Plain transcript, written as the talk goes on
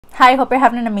Hi, hope you're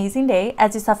having an amazing day.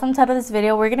 As you saw from the title of this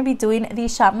video, we're going to be doing the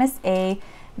Shop Miss A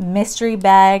mystery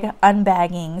bag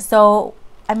unbagging. So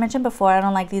I mentioned before, I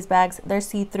don't like these bags. They're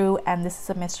see-through and this is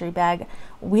a mystery bag.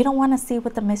 We don't want to see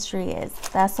what the mystery is.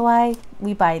 That's why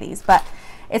we buy these. But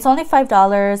it's only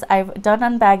 $5. I've done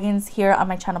unbaggings here on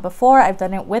my channel before. I've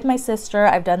done it with my sister.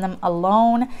 I've done them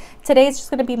alone. Today it's just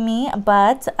going to be me,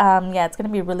 but yeah, it's going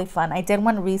to be really fun. I did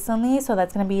one recently, so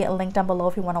that's going to be linked down below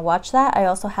if you want to watch that. I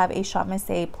also have a Shop Miss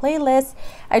A playlist.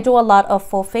 I do a lot of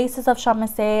full faces of Shop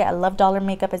Miss A. I love dollar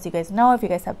makeup, as you guys know, if you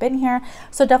guys have been here.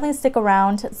 So definitely stick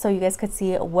around so you guys could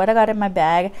see what I got in my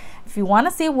bag. If you want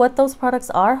to see what those products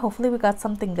are, hopefully we got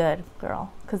something good,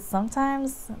 girl, because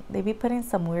sometimes they be putting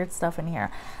some weird stuff in here.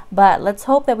 But let's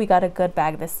hope that we got a good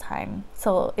bag this time.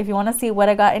 So if you want to see what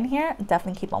I got in here,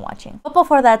 definitely keep on watching. But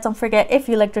before that, don't forget, if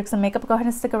you like drinks and makeup, go ahead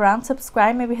and stick around,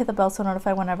 subscribe, maybe hit the bell so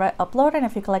notified whenever I upload, and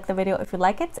if you can like the video if you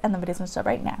like it, and the video's gonna start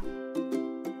right now.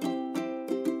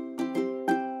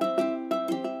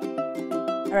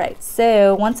 Alright,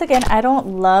 so once again, I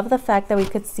don't love the fact that we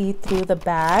could see through the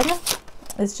bag.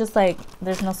 It's just like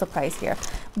there's no surprise here,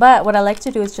 but what I like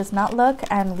to do is just not look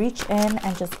and reach in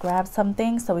and just grab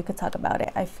something so we could talk about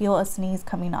it. I feel a sneeze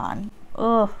coming on.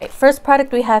 Ugh. First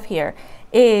product we have here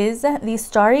is the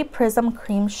Starry Prism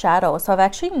Cream Shadow. So I've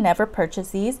actually never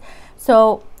purchased these,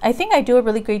 so I think I do a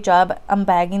really great job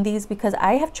unbagging these because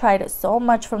I have tried so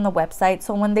much from the website.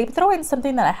 So when they throw in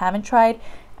something that I haven't tried,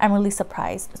 I'm really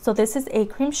surprised. So this is a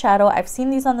cream shadow. I've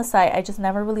seen these on the site. I just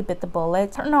never really bit the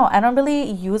bullet. I don't know. I don't really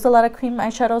use a lot of cream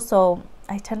eyeshadows, so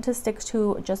I tend to stick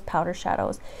to just powder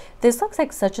shadows. This looks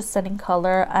like such a stunning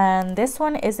color, and this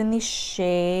one is in the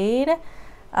shade.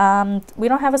 We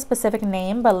don't have a specific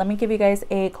name, but let me give you guys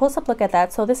a close-up look at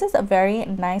that. So this is a very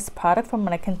nice product from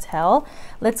what I can tell.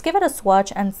 Let's give it a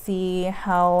swatch and see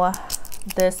how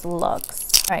this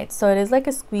looks. All right, so it is like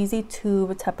a squeezy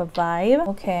tube type of vibe.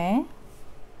 Okay.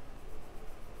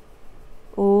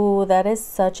 Ooh, that is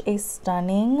such a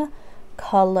stunning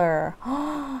color.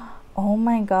 Oh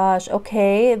my gosh.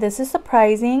 Okay, this is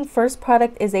surprising. First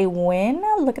product is a win.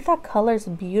 Look at that color, it's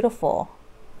beautiful.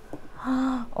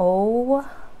 Oh,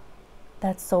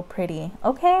 that's so pretty.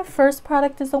 Okay, first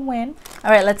product is a win.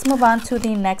 All right, let's move on to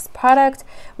the next product.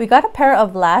 We got a pair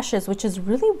of lashes, which is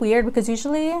really weird because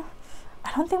usually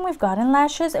I don't think we've gotten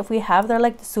lashes. If we have, they're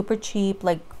like the super cheap,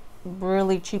 like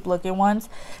really cheap looking ones.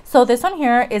 So this one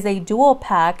here is a dual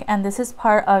pack, and this is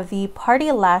part of the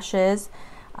Party Lashes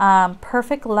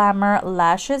Perfect Glamour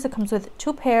lashes. It comes with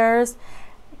 2 pairs.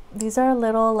 These are a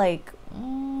little like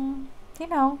you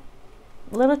know,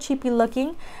 a little cheapy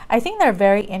looking. I think they're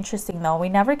very interesting though. We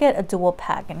never get a dual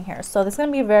pack in here, so this is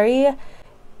gonna be very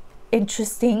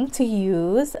interesting to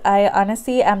use. I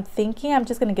honestly am thinking I'm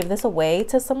just gonna give this away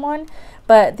to someone,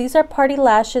 but these are party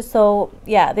lashes, so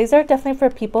yeah, these are definitely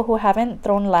for people who haven't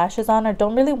thrown lashes on or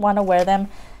don't really want to wear them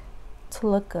to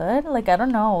look good. Like, I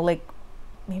don't know, like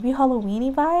maybe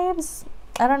Halloween-y vibes.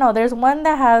 I don't know. There's one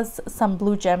that has some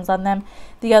blue gems on them,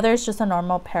 the other is just a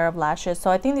normal pair of lashes.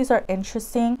 So I think these are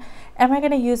interesting. Am I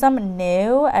gonna use them?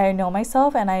 No. I know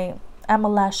myself, and I am a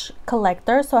lash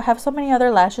collector, so I have so many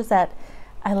other lashes that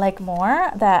I like more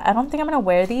that I don't think I'm gonna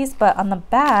wear these. But on the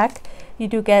back you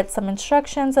do get some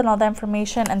instructions and all the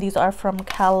information, and these are from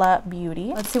Kala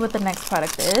Beauty. Let's see what the next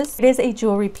product is. It is a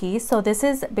jewelry piece, so this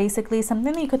is basically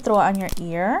something that you could throw on your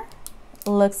ear.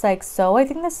 Looks like so. I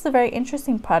think this is a very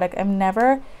interesting product. I've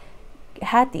never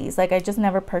had these, like I just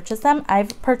never purchased them.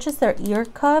 I've purchased their ear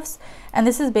cuffs, and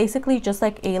this is basically just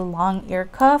like a long ear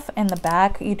cuff. In the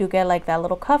back you do get like that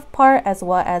little cuff part as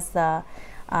well as the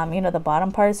you know, the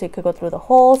bottom part, so you could go through the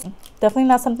holes. Definitely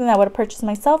not something that I would have purchased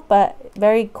myself, but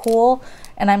very cool,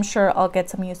 and I'm sure I'll get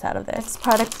some use out of this. Next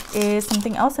product is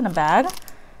something else in a bag,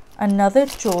 another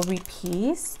jewelry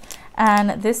piece,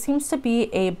 and this seems to be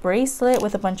a bracelet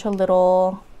with a bunch of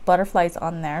little butterflies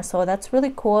on there, so that's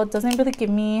really cool. It doesn't really give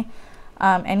me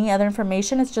any other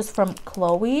information. It's just from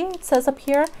Chloe, it says up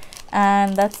here,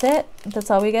 and that's it.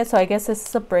 That's all we get. So I guess this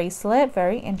is a bracelet.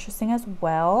 Very interesting as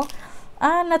well.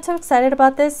 I'm not too excited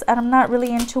about this, and I'm not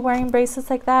really into wearing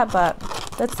bracelets like that, but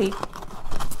let's see.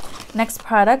 Next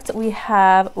product we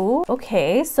have, ooh,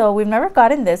 okay, so we've never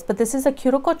gotten this, but this is a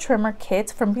cuticle trimmer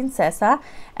kit from Princesa,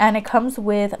 and it comes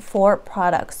with 4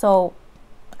 products. So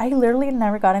I literally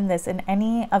never gotten this in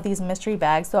any of these mystery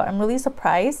bags, so I'm really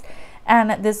surprised,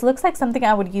 and this looks like something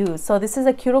I would use. So this is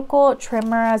a cuticle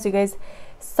trimmer, as you guys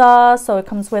saw, so it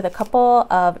comes with a couple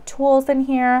of tools in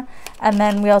here, and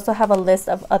then we also have a list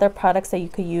of other products that you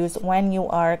could use when you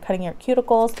are cutting your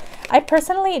cuticles. I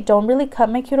personally don't really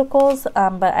cut my cuticles,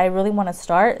 but I really want to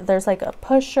start. There's like a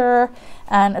pusher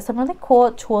and some really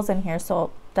cool tools in here,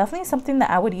 so definitely something that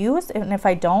I would use, and if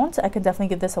I don't, I could definitely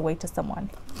give this away to someone.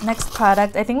 Next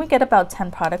product, I think we get about 10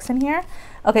 products in here.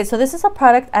 Okay, so this is a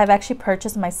product I've actually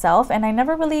purchased myself and I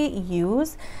never really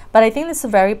use, but I think this is a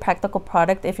very practical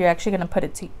product if you're actually going to put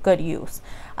it to good use.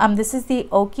 This is the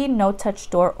Oki No Touch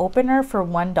Door Opener for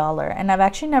 $1, and I've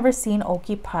actually never seen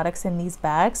Oki products in these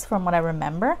bags from what I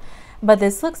remember, but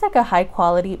this looks like a high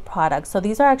quality product. So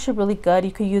these are actually really good.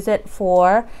 You could use it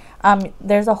for,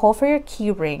 there's a hole for your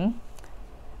key ring.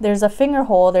 There's a finger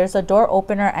hole, there's a door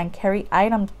opener and carry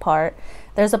items part.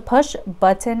 There's a push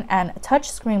button and touch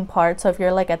screen part. So if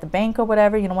you're like at the bank or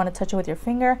whatever, you don't want to touch it with your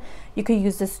finger, you could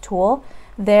use this tool.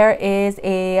 There is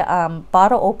a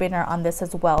bottle opener on this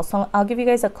as well. So I'll give you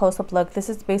guys a close-up look. This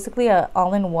is basically a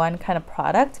all-in-one kind of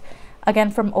product.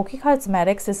 Again, from Oki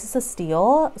Cosmetics. This is a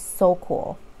steal. So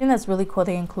cool. I think that's really cool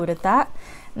they included that.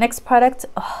 Next product.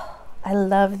 Oh, I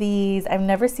love these. I've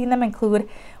never seen them include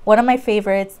one of my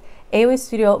favorites, AOA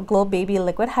Studio Glow Baby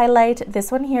Liquid Highlight.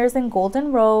 This one here is in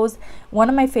Golden Rose, one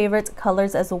of my favorite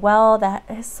colors as well. That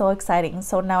is so exciting.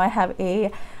 So now I have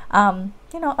a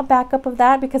you know, a backup of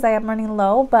that because I am running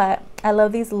low, but I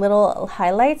love these little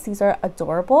highlights. These are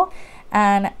adorable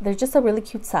and they're just a really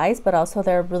cute size, but also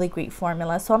they're a really great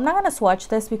formula. So I'm not going to swatch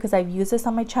this because I've used this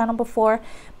on my channel before,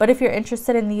 but if you're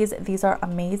interested in these are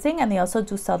amazing, and they also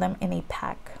do sell them in a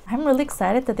pack. I'm really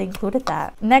excited that they included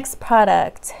that. Next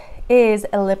product is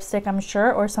a lipstick, I'm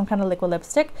sure, or some kind of liquid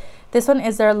lipstick. This one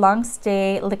is their Long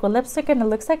Stay liquid lipstick, and it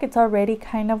looks like it's already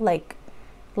kind of like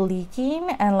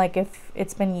leaking, and like if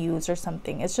it's been used or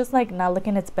something. It's just like not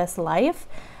looking its best life.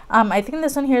 I think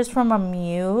this one here is from a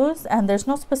Muse, and there's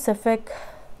no specific.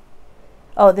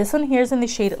 Oh, this one here is in the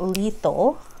shade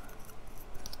Lethal,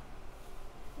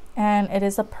 and it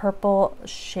is a purple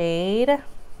shade.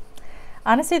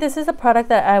 Honestly, this is a product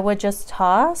that I would just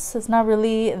toss. It's not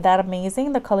really that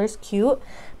amazing. The color's cute,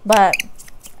 but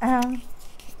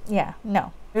yeah,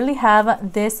 no. I really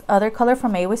have this other color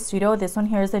from AOA Studio. This one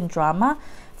here is in Drama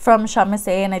from Shop Miss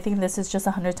A, and I think this is just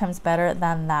 100 times better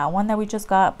than that one that we just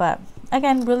got. But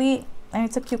again, really, I mean,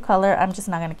 it's a cute color. I'm just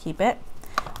not going to keep it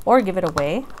or give it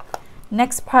away.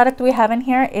 Next product we have in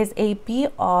here is a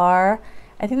BR.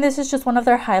 I think this is just one of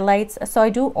their highlights. So I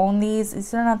do own these.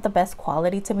 These are not the best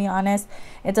quality, to be honest.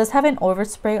 It does have an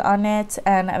overspray on it,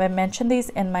 and I mentioned these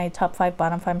in my top 5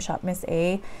 bottom 5 Shop Miss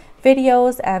A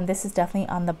videos, and this is definitely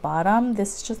on the bottom.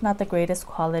 This is just not the greatest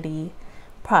quality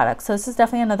product. So this is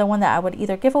definitely another one that I would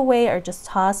either give away or just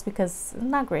toss because it's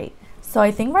not great. So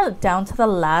I think we're down to the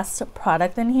last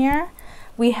product in here.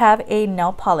 We have a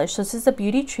nail polish. So this is a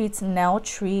Beauty Treats Nail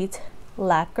Treat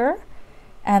Lacquer.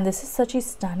 And this is such a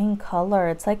stunning color.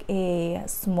 It's like a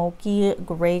smoky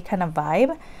gray kind of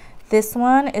vibe. This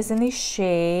one is in the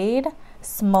shade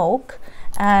Smoke,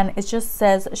 and it just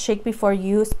says shake before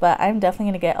use, but I'm definitely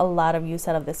going to get a lot of use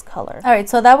out of this color. All right,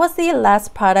 so that was the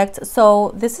last product.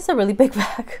 So this is a really big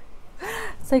bag.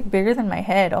 It's like bigger than my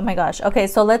head. Oh my gosh. Okay,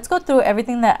 so let's go through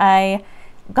everything that I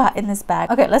got in this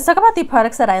bag. Okay, let's talk about the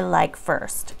products that I like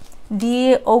first.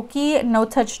 The Oki No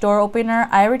Touch Door Opener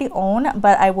I already own,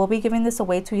 but I will be giving this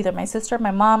away to either my sister or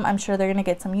my mom. I'm sure they're going to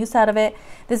get some use out of it.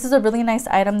 This is a really nice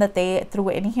item that they threw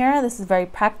in here. This is very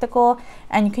practical,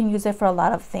 and you can use it for a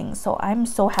lot of things. So I'm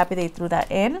so happy they threw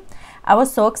that in. I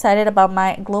was so excited about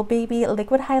my Glow Baby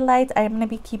Liquid Highlight. I am going to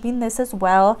be keeping this as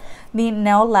well. The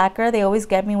nail lacquer, they always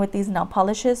get me with these nail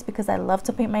polishes because I love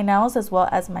to paint my nails as well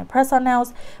as my press-on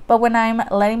nails. But when I'm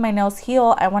letting my nails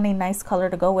heal, I want a nice color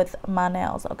to go with my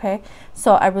nails, okay?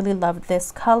 So I really love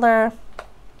this color.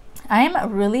 I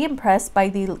am really impressed by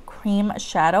the cream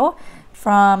shadow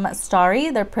from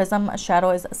Starry. Their Prism shadow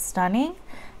is stunning.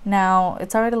 Now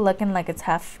it's already looking like it's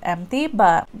half empty,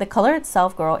 but the color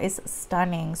itself, girl, is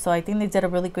stunning. So I think they did a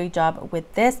really great job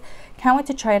with this. Can't wait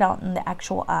to try it out in the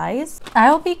actual eyes.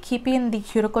 I'll be keeping the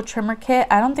cuticle trimmer kit.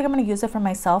 I don't think I'm going to use it for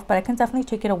myself, but I can definitely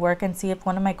take it to work and see if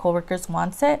one of my coworkers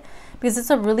wants it, because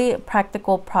it's a really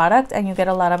practical product and you get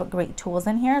a lot of great tools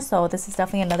in here. So this is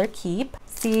definitely another keep.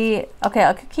 See, okay,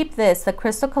 I could keep this, the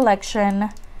Crystal Collection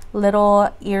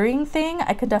little earring thing.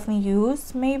 I could definitely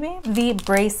use maybe. The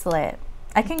bracelet,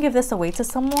 I can give this away to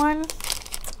someone.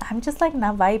 I'm just like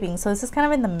not vibing. So this is kind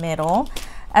of in the middle,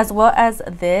 as well as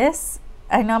this.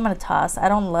 I know I'm gonna toss. I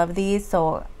don't love these,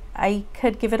 so I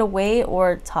could give it away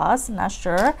or toss, not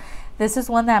sure. This is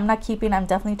one that I'm not keeping. I'm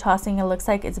definitely tossing. It looks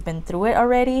like it's been through it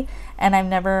already, and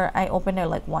I opened it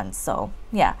like once, so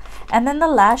yeah. And then the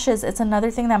lashes, it's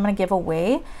another thing that I'm gonna give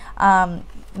away.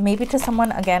 maybe to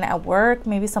someone again at work.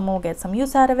 Maybe someone will get some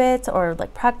use out of it, or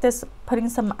like practice putting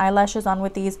some eyelashes on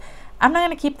with these. I'm not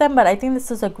going to keep them, but I think this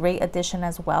is a great addition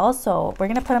as well. So we're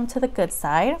going to put them to the good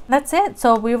side. That's it.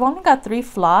 So we've only got 3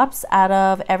 flops out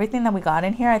of everything that we got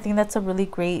in here. I think that's a really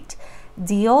great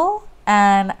deal.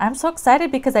 And I'm so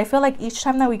excited because I feel like each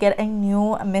time that we get a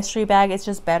new mystery bag, it's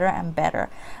just better and better.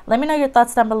 Let me know your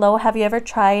thoughts down below. Have you ever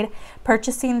tried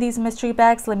purchasing these mystery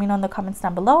bags? Let me know in the comments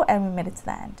down below. And we made it to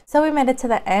the end. So we made it to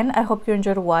the end. I hope you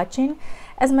enjoyed watching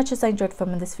as much as I enjoyed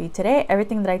filming this video today.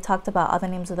 Everything that I talked about, all the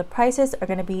names of the prices are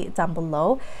going to be down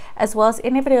below, as well as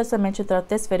any videos I mentioned throughout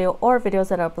this video or videos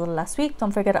that I uploaded last week.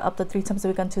 Don't forget to upload 3 times a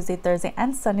week on Tuesday, Thursday,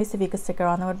 and Sunday. So if you could stick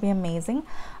around, that would be amazing.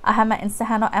 I have my Insta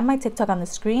handle and my TikTok on the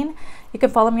screen. You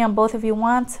can follow me on both if you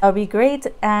want. That would be great,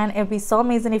 and it would be so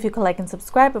amazing if you could like and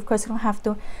subscribe. Of course, you don't have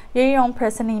to. You're your own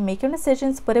person and you make your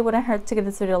decisions, but it wouldn't hurt to give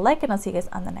this video a like, and I'll see you guys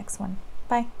on the next one.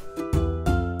 Bye.